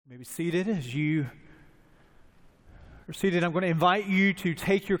Be seated. As you are seated, I'm going to invite you to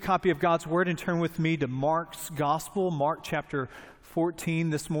take your copy of God's Word and turn with me to Mark's Gospel, Mark chapter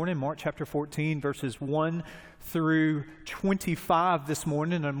 14 this morning. Mark chapter 14, verses 1 through 25 this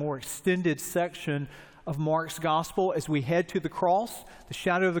morning, a more extended section of Mark's Gospel as we head to the cross. The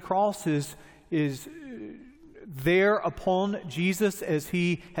shadow of the cross is there upon Jesus as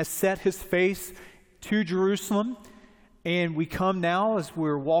he has set his face to Jerusalem. And we come now, as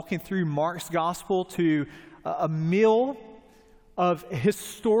we're walking through Mark's Gospel, to a meal of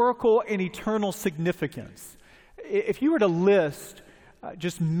historical and eternal significance. If you were to list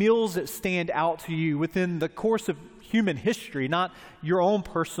just meals that stand out to you within the course of human history, not your own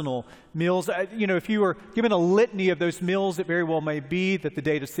personal meals, if you were given a litany of those meals, it very well may be that the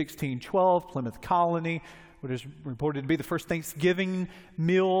date of 1612, Plymouth Colony, what is reported to be the first Thanksgiving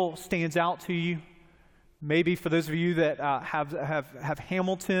meal, stands out to you. Maybe for those of you that have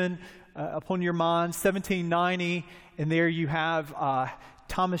Hamilton upon your mind, 1790, and there you have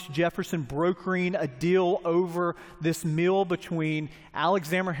Thomas Jefferson brokering a deal over this meal between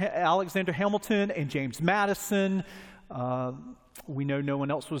Alexander Hamilton and James Madison. We know no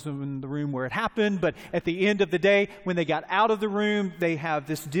one else was in the room where it happened, but at the end of the day, when they got out of the room, they have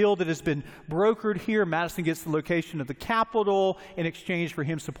this deal that has been brokered here. Madison gets the location of the Capitol in exchange for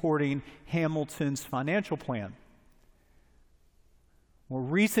him supporting Hamilton's financial plan. More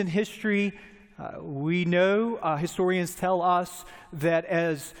recent history, we know, historians tell us that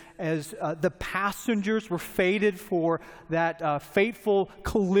as the passengers were fated for that fateful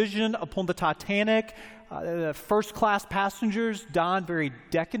collision upon the Titanic, the first-class passengers dined very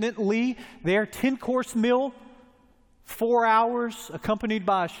decadently. Their 10-course meal, 4 hours, accompanied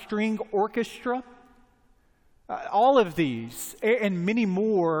by a string orchestra. All of these and many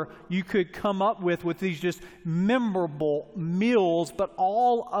more you could come up with these just memorable meals, but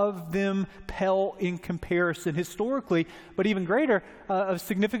all of them pale in comparison historically, but even greater of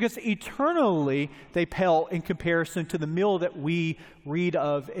significance eternally, they pale in comparison to the meal that we read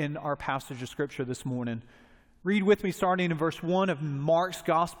of in our passage of Scripture this morning. Read with me starting in verse 1 of Mark's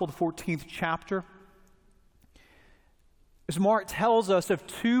Gospel, the 14th chapter. As Mark tells us of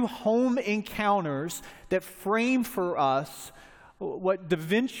two home encounters that frame for us what Da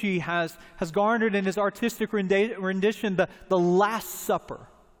Vinci has garnered in his artistic rendition, the Last Supper.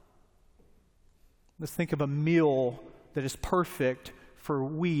 Let's think of a meal that is perfect for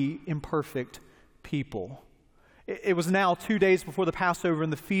we imperfect people. It was now 2 days before the Passover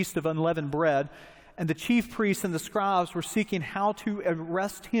and the Feast of Unleavened Bread, and the chief priests and the scribes were seeking how to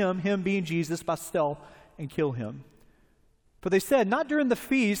arrest him being Jesus, by stealth and kill him. For they said, not during the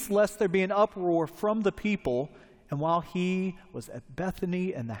feast, lest there be an uproar from the people. And while he was at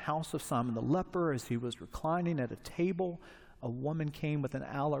Bethany in the house of Simon the leper, as he was reclining at a table, a woman came with an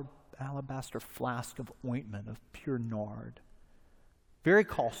alabaster flask of ointment of pure nard, very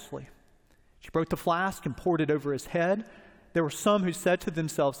costly. She broke the flask and poured it over his head. There were some who said to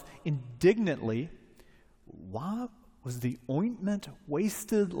themselves indignantly, why was the ointment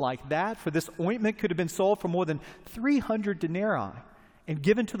wasted like that? For this ointment could have been sold for more than 300 denarii and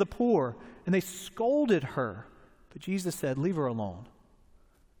given to the poor. And they scolded her. But Jesus said, leave her alone.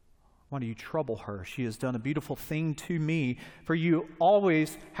 Why do you trouble her? She has done a beautiful thing to me. For you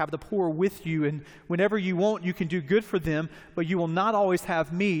always have the poor with you, and whenever you want, you can do good for them, but you will not always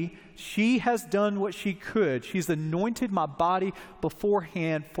have me. She has done what she could. She's anointed my body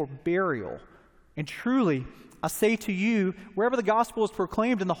beforehand for burial. And truly, I say to you, wherever the gospel is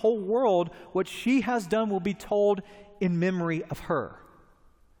proclaimed in the whole world, what she has done will be told in memory of her.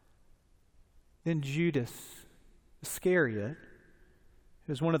 Then Judas Iscariot,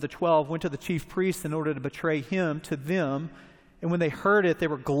 who was one of the 12, went to the chief priests in order to betray him to them. And when they heard it, they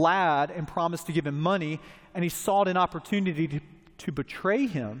were glad and promised to give him money. And he sought an opportunity to betray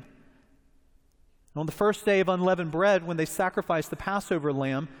him. On the first day of unleavened bread, when they sacrificed the Passover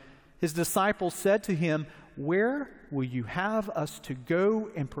lamb, his disciples said to him, where will you have us to go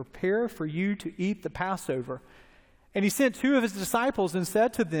and prepare for you to eat the Passover? And he sent two of his disciples and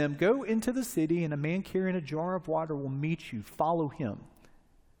said to them, go into the city, and a man carrying a jar of water will meet you. Follow him.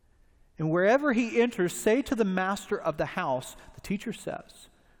 And wherever he enters, say to the master of the house, the teacher says,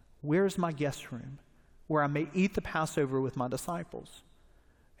 where is my guest room, where I may eat the Passover with my disciples?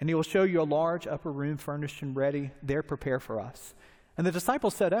 And he will show you a large upper room furnished and ready. There prepare for us. And the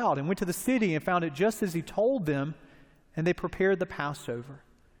disciples set out and went to the city and found it just as he told them, and they prepared the Passover.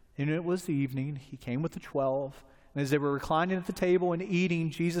 And it was evening. He came with the 12. And as they were reclining at the table and eating,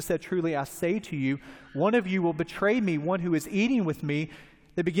 Jesus said, truly, I say to you, one of you will betray me, one who is eating with me.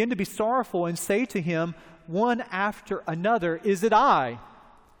 They begin to be sorrowful and say to him, one after another, is it I?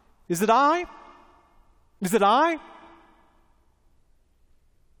 Is it I? Is it I?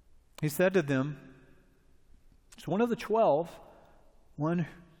 He said to them, it's one of the 12, one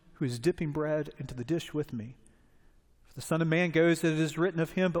who is dipping bread into the dish with me. If the Son of Man goes, it is written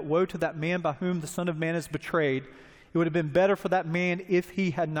of him, but woe to that man by whom the Son of Man is betrayed. It would have been better for that man if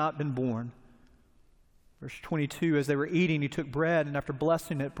he had not been born. Verse 22, as they were eating, he took bread, and after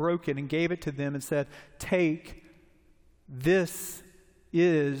blessing it, broke it and gave it to them and said, take, this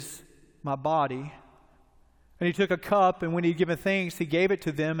is my body. And he took a cup, and when he had given thanks, he gave it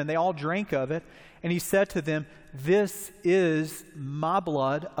to them, and they all drank of it. And he said to them, this is my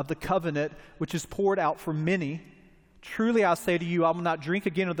blood of the covenant, which is poured out for many. Truly I say to you, I will not drink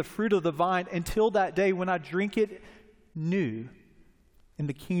again of the fruit of the vine until that day when I drink it new in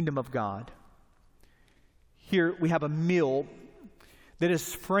the kingdom of God. Here we have a meal that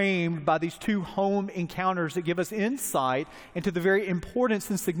is framed by these two home encounters that give us insight into the very importance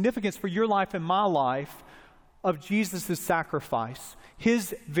and significance for your life and my life of Jesus' sacrifice.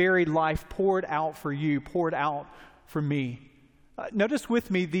 His very life poured out for you, poured out for me. Notice with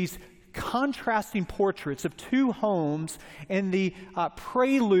me these contrasting portraits of two homes in the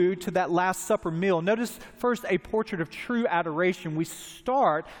prelude to that Last Supper meal. Notice first a portrait of true adoration. We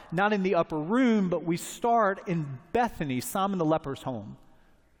start not in the upper room, but we start in Bethany, Simon the leper's home.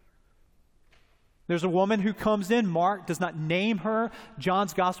 There's a woman who comes in. Mark does not name her.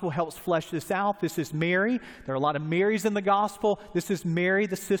 John's gospel helps flesh this out. This is Mary. There are a lot of Marys in the gospel. This is Mary,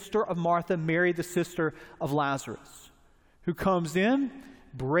 the sister of Martha, Mary, the sister of Lazarus, who comes in,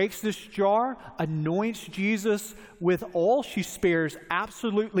 breaks this jar, anoints Jesus with oil. She spares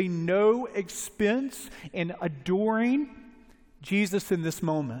absolutely no expense in adoring Jesus in this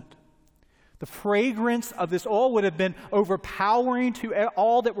moment. The fragrance of this oil would have been overpowering to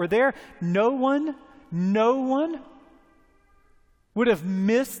all that were there. No one would have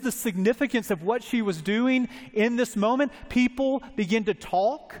missed the significance of what she was doing in this moment. People begin to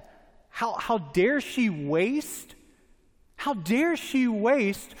talk. How dare she waste? How dare she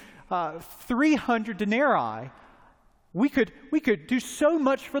waste 300 denarii? We could do so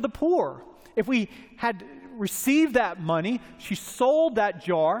much for the poor. If we had received that money, she sold that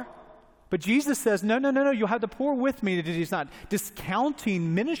jar. But Jesus says, no, you'll have the poor with me. That he's not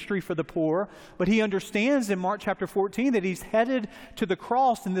discounting ministry for the poor, but he understands in Mark chapter 14 that he's headed to the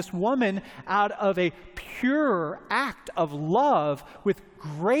cross, and this woman, out of a pure act of love with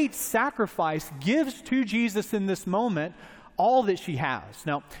great sacrifice, gives to Jesus in this moment all that she has.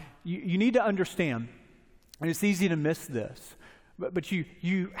 Now, you need to understand, and it's easy to miss this, but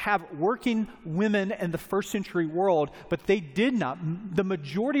you have working women in the first century world, but they did not. The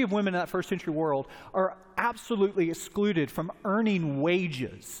majority of women in that first century world are absolutely excluded from earning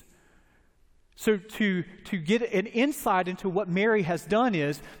wages. So to get an insight into what Mary has done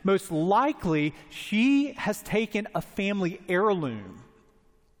is, most likely, she has taken a family heirloom,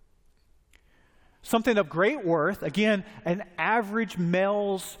 something of great worth, again, an average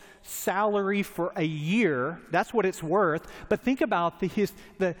male's salary for a year, that's what it's worth. But think about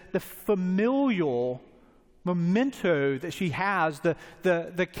the familial memento that she has,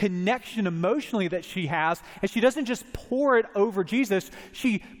 the connection emotionally that she has, and she doesn't just pour it over Jesus,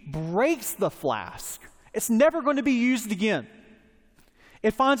 she breaks the flask. It's never going to be used again.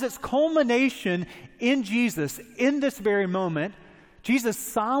 It finds its culmination in Jesus in this very moment. Jesus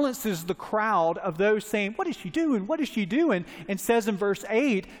silences the crowd of those saying, what is she doing? What is she doing? And says in verse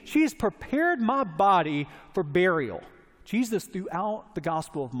 8, she has prepared my body for burial. Jesus, throughout the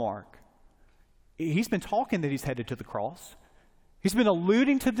Gospel of Mark, he's been talking that he's headed to the cross. He's been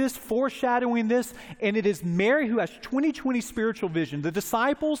alluding to this, foreshadowing this, and it is Mary who has 20/20 spiritual vision. The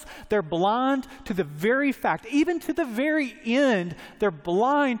disciples, they're blind to the very fact, even to the very end, they're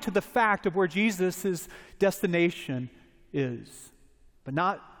blind to the fact of where Jesus' destination is. But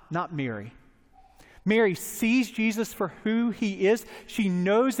not Mary. Mary sees Jesus for who he is. She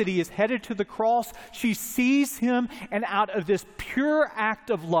knows that he is headed to the cross. She sees him, and out of this pure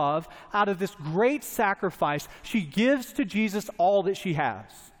act of love, out of this great sacrifice, she gives to Jesus all that she has.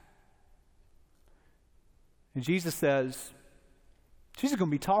 And Jesus says, she's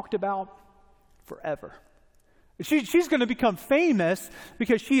going to be talked about forever. She's going to become famous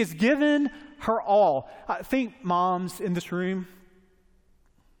because she has given her all. I think moms in this room,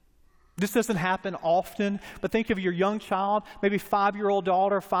 this doesn't happen often, but think of your young child, maybe 5-year-old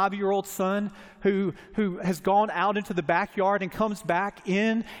daughter, 5-year-old son who has gone out into the backyard and comes back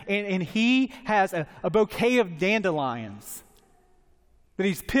in, and he has a bouquet of dandelions that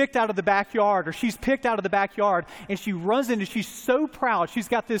he's picked out of the backyard, or she's picked out of the backyard, and she runs in and she's so proud. She's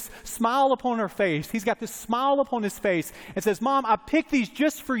got this smile upon her face. He's got this smile upon his face and says, Mom, I picked these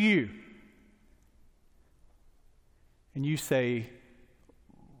just for you. And you say,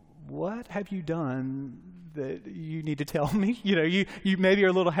 what have you done that you need to tell me? You maybe are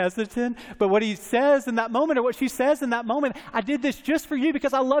a little hesitant, but what he says in that moment, or what she says in that moment, I did this just for you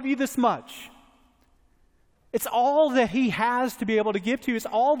because I love you this much. It's all that he has to be able to give to you. It's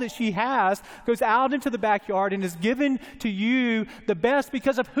all that she has, goes out into the backyard and is given to you the best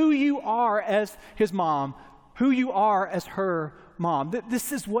because of who you are as his mom, who you are as her mom.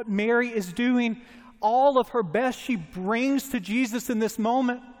 This is what Mary is doing. All of her best she brings to Jesus in this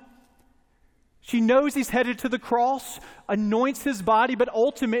moment. She knows he's headed to the cross, anoints his body, but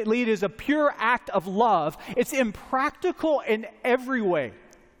ultimately it is a pure act of love. It's impractical in every way.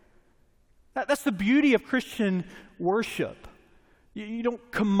 That's the beauty of Christian worship. You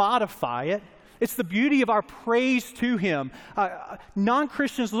don't commodify it. It's the beauty of our praise to him.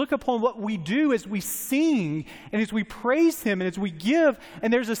 Non-Christians look upon what we do as we sing and as we praise him and as we give,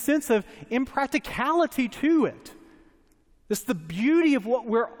 and there's a sense of impracticality to it. It's the beauty of what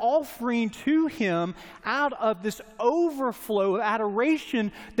we're offering to him out of this overflow of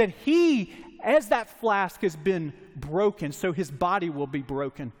adoration that he, as that flask has been broken, so his body will be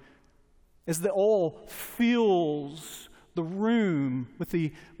broken. As the oil fills the room with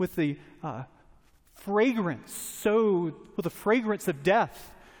the fragrance, so with the fragrance of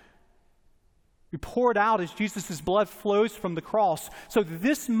death, we pour it out as Jesus' blood flows from the cross. So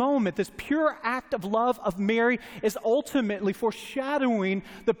this moment, this pure act of love of Mary is ultimately foreshadowing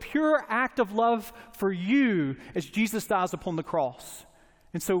the pure act of love for you as Jesus dies upon the cross.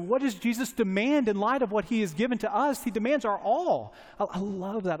 And so what does Jesus demand in light of what he has given to us? He demands our all. I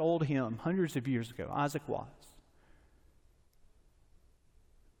love that old hymn hundreds of years ago, Isaac Watts.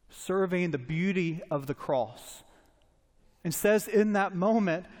 Surveying the beauty of the cross. And says in that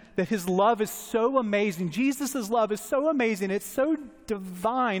moment that his love is so amazing. Jesus' love is so amazing. It's so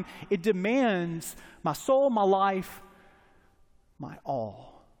divine. It demands my soul, my life, my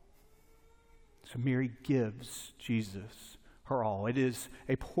all. So Mary gives Jesus her all. It is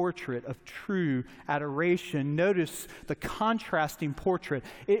a portrait of true adoration. Notice the contrasting portrait.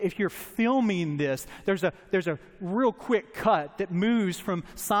 If you're filming this, there's a real quick cut that moves from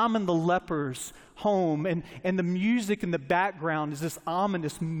Simon the leper's home, and the music in the background is this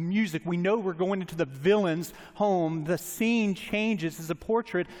ominous music. We know we're going into the villain's home. The scene changes as a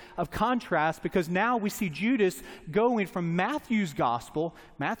portrait of contrast because now we see Judas going from Matthew's gospel.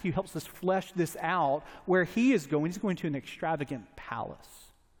 Matthew helps us flesh this out where he is going. He's going to an extravagant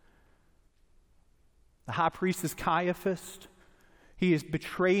palace. The high priest is Caiaphas. He is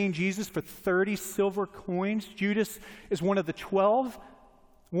betraying Jesus for 30 silver coins. Judas is one of the 12.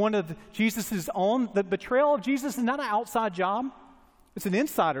 One of Jesus' own. The betrayal of Jesus is not an outside job. It's an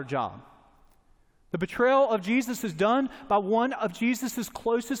insider job. The betrayal of Jesus is done by one of Jesus'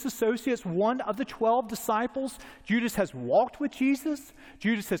 closest associates, one of the 12 disciples. Judas has walked with Jesus.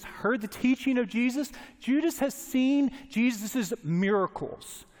 Judas has heard the teaching of Jesus. Judas has seen Jesus'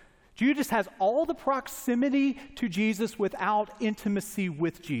 miracles. Judas has all the proximity to Jesus without intimacy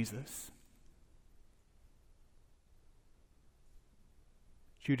with Jesus.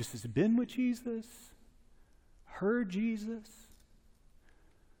 Judas has been with Jesus, heard Jesus,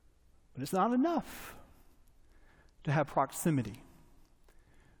 but it's not enough to have proximity.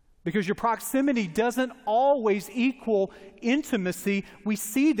 Because your proximity doesn't always equal intimacy. We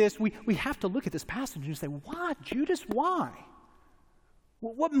see this, we have to look at this passage and say, why, Judas, why?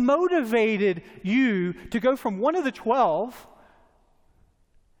 What motivated you to go from one of the 12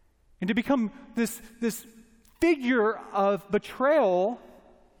 and to become this figure of betrayal?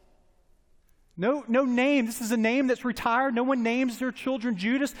 No name. This is a name that's retired. No one names their children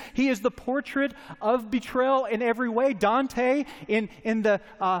Judas. He is the portrait of betrayal in every way. Dante, in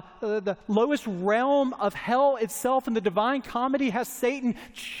the lowest realm of hell itself, in the Divine Comedy, has Satan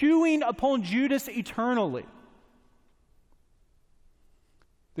chewing upon Judas eternally.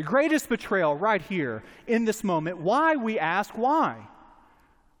 The greatest betrayal right here in this moment. Why, we ask, why?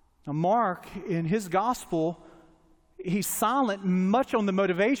 Now, Mark, in his gospel, he's silent much on the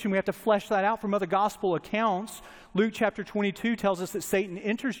motivation. We have to flesh that out from other gospel accounts. Luke chapter 22 tells us that Satan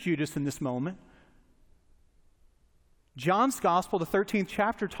enters Judas in this moment. John's gospel, the 13th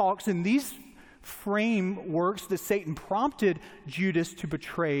chapter, talks in these frameworks that Satan prompted Judas to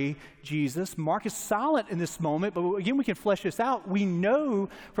betray Jesus. Mark is silent in this moment, but again, we can flesh this out. We know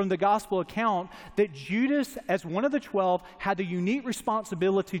from the gospel account that Judas, as one of the 12, had the unique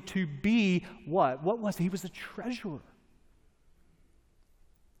responsibility to be what? What was he? He was a treasurer.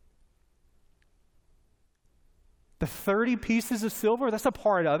 The 30 pieces of silver, that's a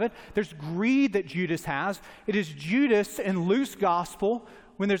part of it. There's greed that Judas has. It is Judas in Luke's gospel,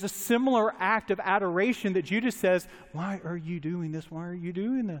 when there's a similar act of adoration, that Judas says, "Why are you doing this? Why are you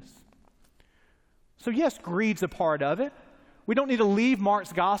doing this?" So yes, greed's a part of it. We don't need to leave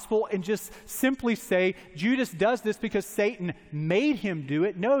Mark's gospel and just simply say Judas does this because Satan made him do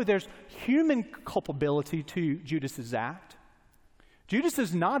it. No, there's human culpability to Judas's act. Judas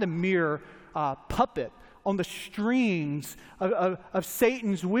is not a mere puppet on the strings of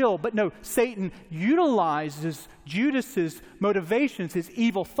Satan's will. But no, Satan utilizes Judas's motivations, his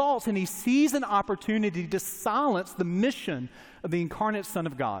evil thoughts, and he sees an opportunity to silence the mission of the incarnate Son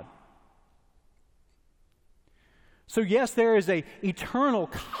of God. So yes, there is an eternal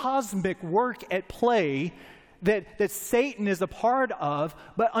cosmic work at play that Satan is a part of,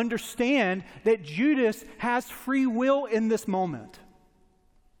 but understand that Judas has free will in this moment.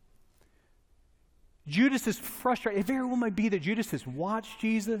 Judas is frustrated. It very well might be that Judas has watched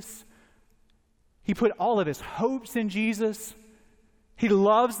Jesus. He put all of his hopes in Jesus. He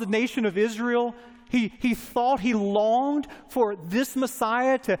loves the nation of Israel. He thought, he longed for this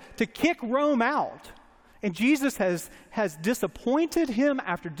Messiah to kick Rome out. And Jesus has disappointed him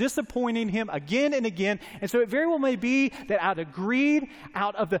after disappointing him again and again. And so it very well may be that out of greed,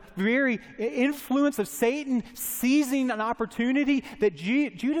 out of the very influence of Satan seizing an opportunity, that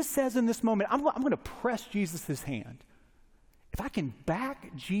Judas says in this moment, I'm going to press Jesus' hand. If I can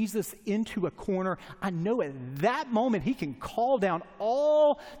back Jesus into a corner, I know at that moment he can call down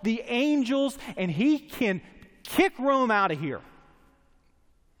all the angels and he can kick Rome out of here.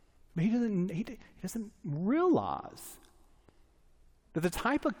 But he doesn't realize that the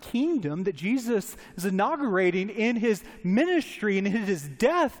type of kingdom that Jesus is inaugurating in his ministry and in his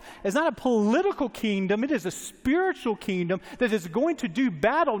death is not a political kingdom. It is a spiritual kingdom that is going to do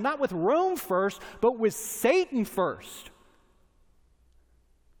battle not with Rome first, but with Satan first.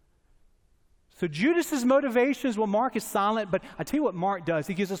 So Judas's motivations, well, Mark is silent, but I tell you what Mark does.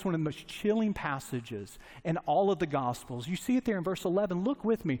 He gives us one of the most chilling passages in all of the Gospels. You see it there in verse 11. Look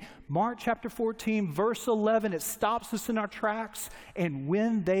with me. Mark chapter 14, verse 11. It stops us in our tracks. And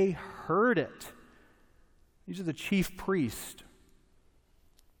when they heard it, these are the chief priests,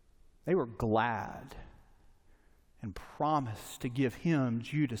 they were glad and promised to give him,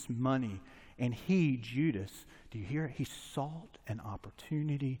 Judas, money. And he, Judas, do you hear it? He sought an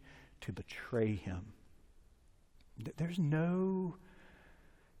opportunity to betray him. There's no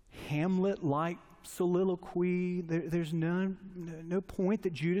Hamlet-like soliloquy. There's no point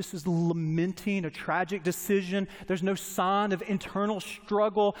that Judas is lamenting a tragic decision. There's no sign of internal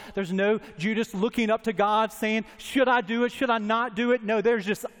struggle. There's no Judas looking up to God saying, should I do it? Should I not do it? No, there's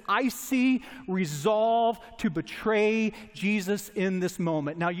just icy resolve to betray Jesus in this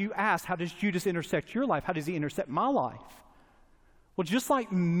moment. Now you ask, how does Judas intersect your life? How does he intersect my life? Well, just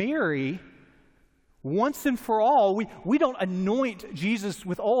like Mary, once and for all, we don't anoint Jesus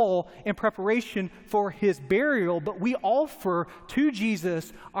with oil in preparation for his burial, but we offer to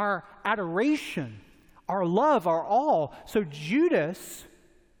Jesus our adoration, our love, our all. So Judas,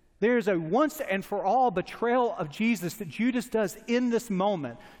 there's a once and for all betrayal of Jesus that Judas does in this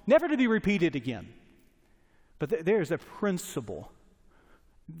moment, never to be repeated again. But there's a principle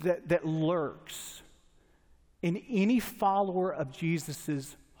that lurks in any follower of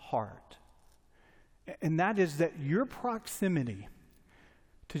Jesus' heart. And that is that your proximity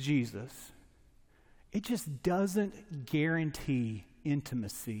to Jesus, it just doesn't guarantee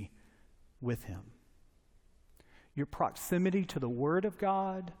intimacy with him. Your proximity to the Word of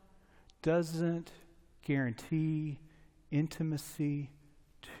God doesn't guarantee intimacy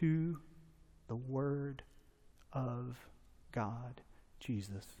to the Word of God,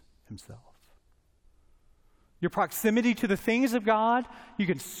 Jesus himself. Your proximity to the things of God, you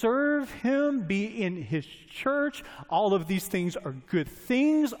can serve him, be in his church. All of these things are good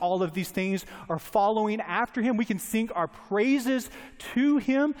things. All of these things are following after him. We can sing our praises to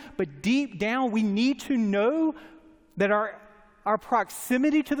him, but deep down we need to know that our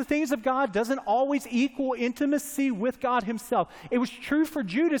proximity to the things of God doesn't always equal intimacy with God himself. It was true for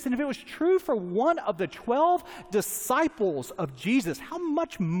Judas, and if it was true for one of the 12 disciples of Jesus, how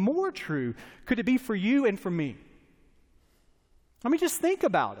much more true could it be for you and for me? I mean, just think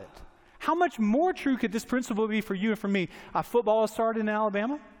about it. How much more true could this principle be for you and for me? Football has started in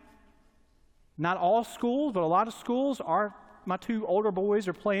Alabama. Not all schools, but a lot of schools are. My two older boys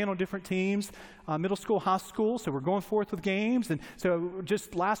are playing on different teams, middle school, high school, so we're going forth with games. And so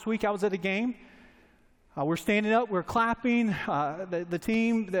just last week I was at a game. We're standing up, we're clapping. The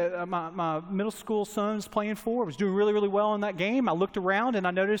team that my middle school son's playing for was doing really, really well in that game. I looked around and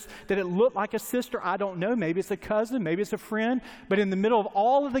I noticed that it looked like a sister. I don't know, maybe it's a cousin, maybe it's a friend. But in the middle of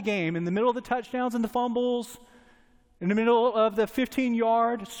all of the game, in the middle of the touchdowns and the fumbles, in the middle of the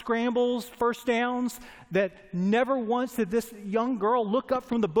 15-yard scrambles, first downs, that never once did this young girl look up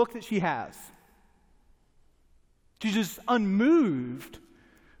from the book that she has. She's just unmoved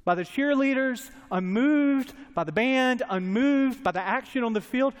by the cheerleaders, unmoved by the band, unmoved by the action on the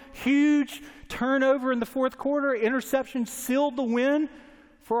field. Huge turnover in the fourth quarter. Interception sealed the win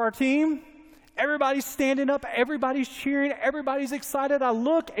for our team. Everybody's standing up. Everybody's cheering. Everybody's excited. I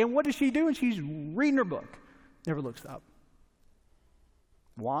look, and what does she do? And she's reading her book. Never looks up.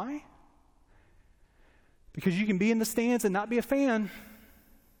 Why? Because you can be in the stands and not be a fan.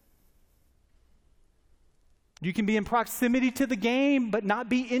 You can be in proximity to the game, but not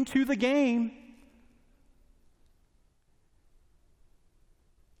be into the game.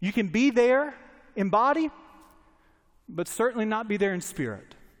 You can be there in body, but certainly not be there in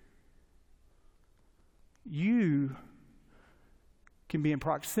spirit. You can be in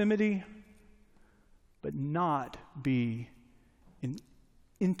proximity, but not be in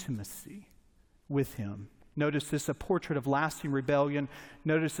intimacy with Him. Notice this, a portrait of lasting rebellion.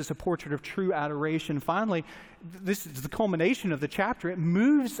 Notice this, a portrait of true adoration. Finally, this is the culmination of the chapter. It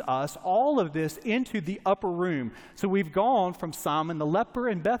moves us, all of this, into the upper room. So we've gone from Simon the leper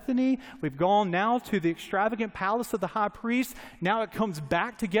in Bethany. We've gone now to the extravagant palace of the high priest. Now it comes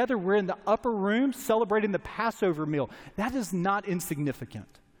back together. We're in the upper room celebrating the Passover meal. That is not insignificant.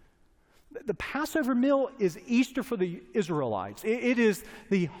 The Passover meal is Easter for the Israelites. It is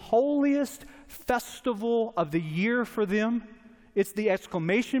the holiest festival of the year for them. It's the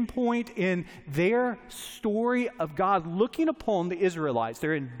exclamation point in their story of God looking upon the Israelites.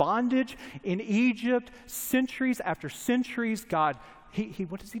 They're in bondage in Egypt, centuries after centuries. God,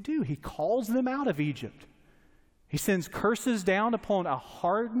 what does He do? He calls them out of Egypt. He sends curses down upon a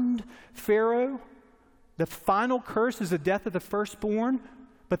hardened Pharaoh. The final curse is the death of the firstborn.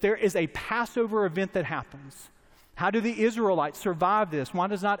 But there is a Passover event that happens. How do the Israelites survive this? Why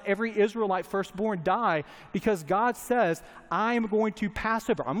does not every Israelite firstborn die? Because God says, I am going to pass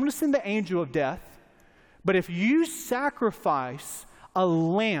over. I'm going to send the angel of death. But if you sacrifice a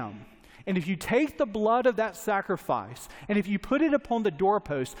lamb, and if you take the blood of that sacrifice, and if you put it upon the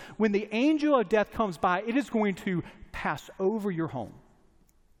doorpost, when the angel of death comes by, it is going to pass over your home.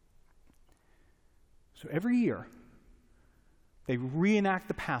 So every year, they reenact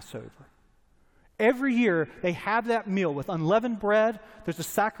the Passover. Every year, they have that meal with unleavened bread. There's a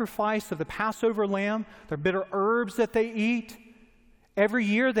sacrifice of the Passover lamb. There are bitter herbs that they eat. Every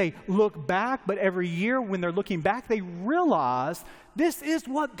year, they look back, but every year, when they're looking back, they realize this is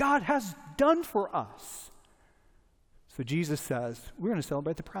what God has done for us. So Jesus says, we're going to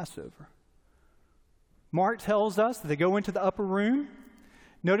celebrate the Passover. Mark tells us that they go into the upper room.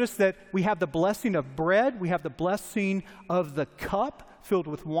 Notice that we have the blessing of bread. We have the blessing of the cup filled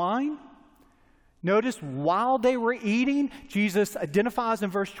with wine. Notice while they were eating, Jesus identifies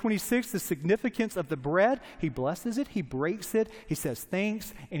in verse 26 the significance of the bread. He blesses it. He breaks it. He says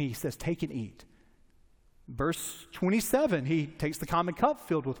thanks, and He says take and eat. Verse 27, He takes the common cup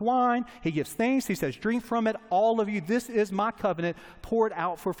filled with wine. He gives thanks. He says, drink from it, all of you. This is my covenant poured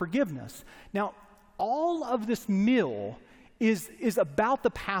out for forgiveness. Now, all of this meal is about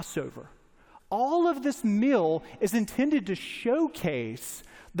the Passover. All of this meal is intended to showcase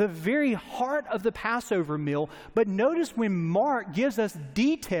the very heart of the Passover meal. But notice when Mark gives us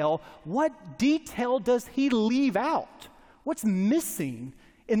detail, what detail does he leave out? What's missing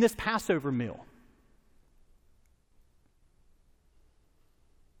in this Passover meal?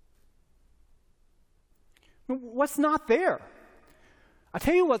 What's not there? I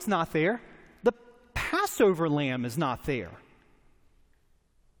tell you what's not there. The Passover lamb is not there.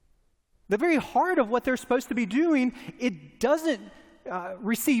 The very heart of what they're supposed to be doing, it doesn't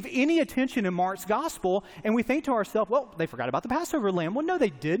receive any attention in Mark's gospel, and we think to ourselves, well, they forgot about the Passover lamb. Well, no, they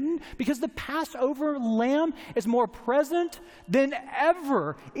didn't, because the Passover lamb is more present than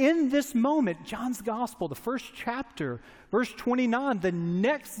ever in this moment. John's gospel, the first chapter, verse 29, the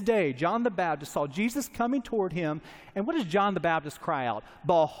next day, John the Baptist saw Jesus coming toward him, and what does John the Baptist cry out?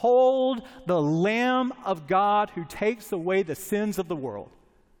 Behold, the Lamb of God who takes away the sins of the world.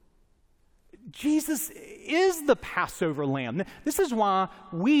 Jesus is the Passover lamb. This is why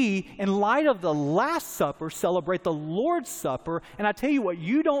we, in light of the Last Supper, celebrate the Lord's Supper. And I tell you what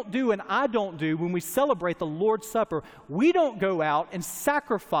you don't do and I don't do when we celebrate the Lord's Supper. We don't go out and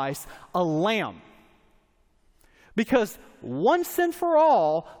sacrifice a lamb. Because once and for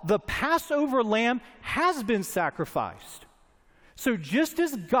all, the Passover lamb has been sacrificed. So just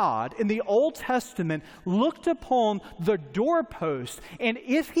as God in the Old Testament looked upon the doorpost, and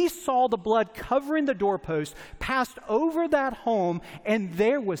if he saw the blood covering the doorpost, passed over that home, and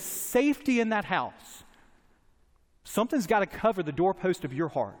there was safety in that house, something's got to cover the doorpost of your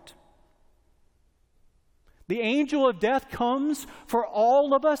heart. The angel of death comes for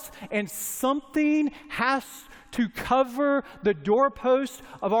all of us, and something has to cover the doorpost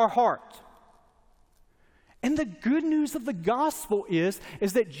of our heart. And the good news of the gospel is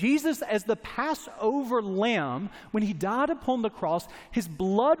that Jesus, as the Passover lamb, when he died upon the cross, his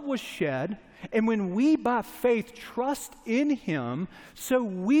blood was shed, and when we by faith trust in him, so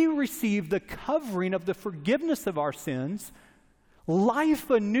we receive the covering of the forgiveness of our sins,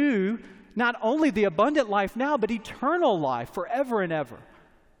 life anew, not only the abundant life now, but eternal life forever and ever.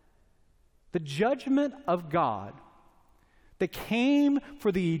 The judgment of God that came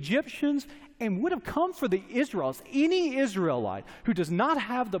for the Egyptians and would have come for the Israelites, any Israelite who does not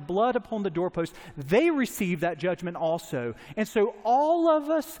have the blood upon the doorpost, they receive that judgment also. And so all of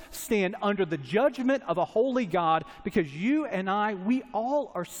us stand under the judgment of a holy God, because you and I, we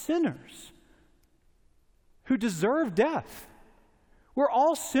all are sinners who deserve death. We're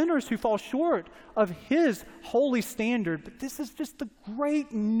all sinners who fall short of his holy standard. But this is just the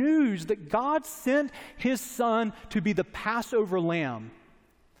great news that God sent his Son to be the Passover lamb.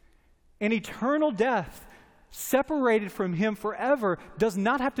 And eternal death, separated from him forever, does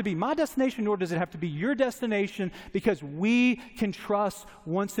not have to be my destination, nor does it have to be your destination, because we can trust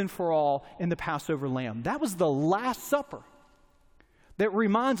once and for all in the Passover lamb. That was the Last Supper. That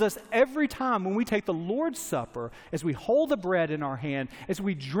reminds us every time when we take the Lord's Supper, as we hold the bread in our hand, as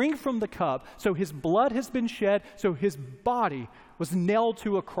we drink from the cup, so his blood has been shed, so his body was nailed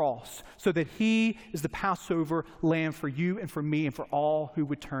to a cross, so that he is the Passover lamb for you and for me and for all who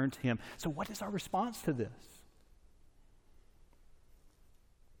would turn to him. So what is our response to this?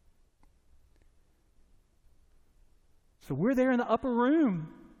 So we're there in the upper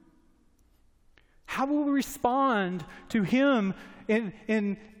room. How will we respond to him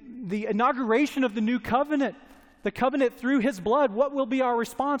in the inauguration of the new covenant, the covenant through his blood? What will be our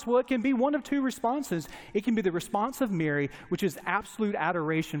response? Well, it can be one of two responses. It can be the response of Mary, which is absolute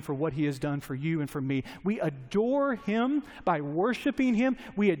adoration for what he has done for you and for me. We adore him by worshiping him.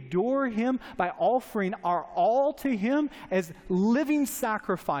 We adore him by offering our all to him as living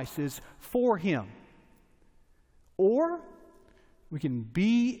sacrifices for him. Or we can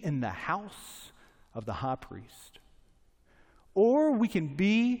be in the house of the high priest. Or we can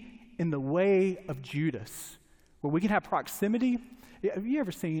be in the way of Judas, where we can have proximity. Have you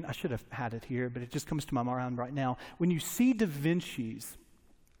ever seen, I should have had it here, but it just comes to my mind right now. When you see Da Vinci's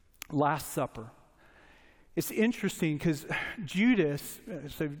Last Supper, it's interesting because Judas,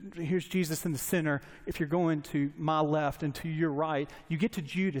 so here's Jesus in the center. If you're going to my left and to your right, you get to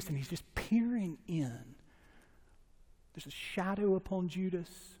Judas and he's just peering in. There's a shadow upon Judas.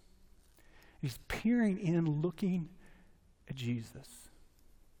 He's peering in, looking at Jesus.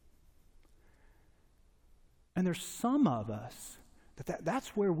 And there's some of us that's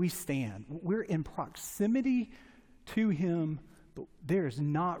where we stand. We're in proximity to him, but there is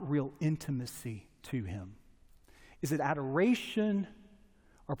not real intimacy to him. Is it adoration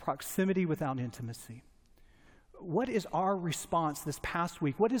or proximity without intimacy? What is our response this past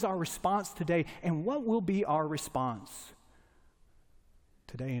week? What is our response today? And what will be our response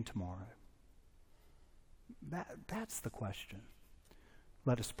today and tomorrow? That's the question.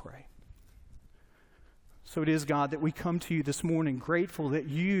 Let us pray. So it is, God, that we come to you this morning grateful that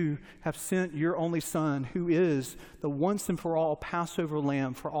you have sent your only Son, who is the once and for all Passover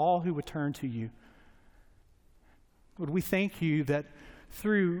lamb for all who would turn to you. Lord, we thank you that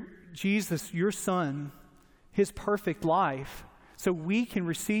through Jesus, your Son, his perfect life, so we can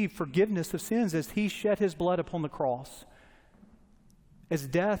receive forgiveness of sins as he shed his blood upon the cross. As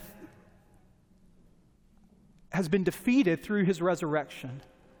death has been defeated through his resurrection.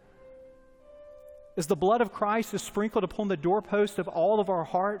 As the blood of Christ is sprinkled upon the doorpost of all of our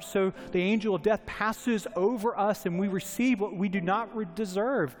hearts, so the angel of death passes over us and we receive what we do not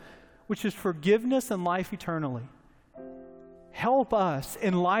deserve, which is forgiveness and life eternally. Help us,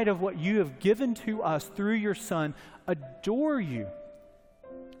 in light of what you have given to us through your Son, adore you.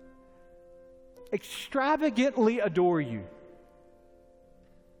 Extravagantly adore you.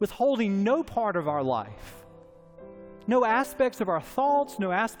 Withholding no part of our life. No aspects of our thoughts,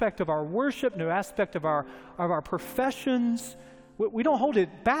 no aspect of our worship, no aspect of our professions. We don't hold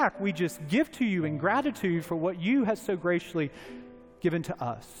it back. We just give to you in gratitude for what you have so graciously given to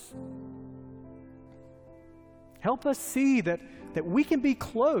us. Help us see that we can be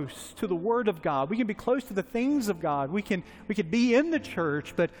close to the Word of God. We can be close to the things of God. We can be in the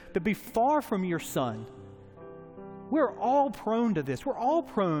church, but be far from your Son. We're all prone to this. We're all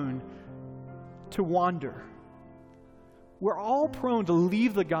prone to wander. We're all prone to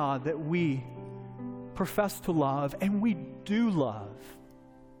leave the God that we profess to love, and we do love.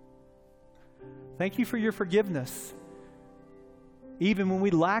 Thank you for your forgiveness. Even when we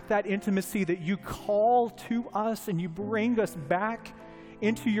lack that intimacy, that you call to us and you bring us back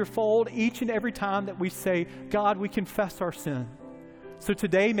into your fold each and every time that we say, God, we confess our sin. So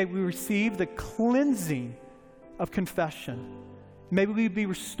today, may we receive the cleansing of confession. May we be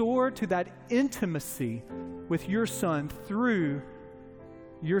restored to that intimacy with your Son through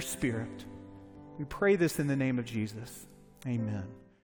your Spirit. We pray this in the name of Jesus. Amen.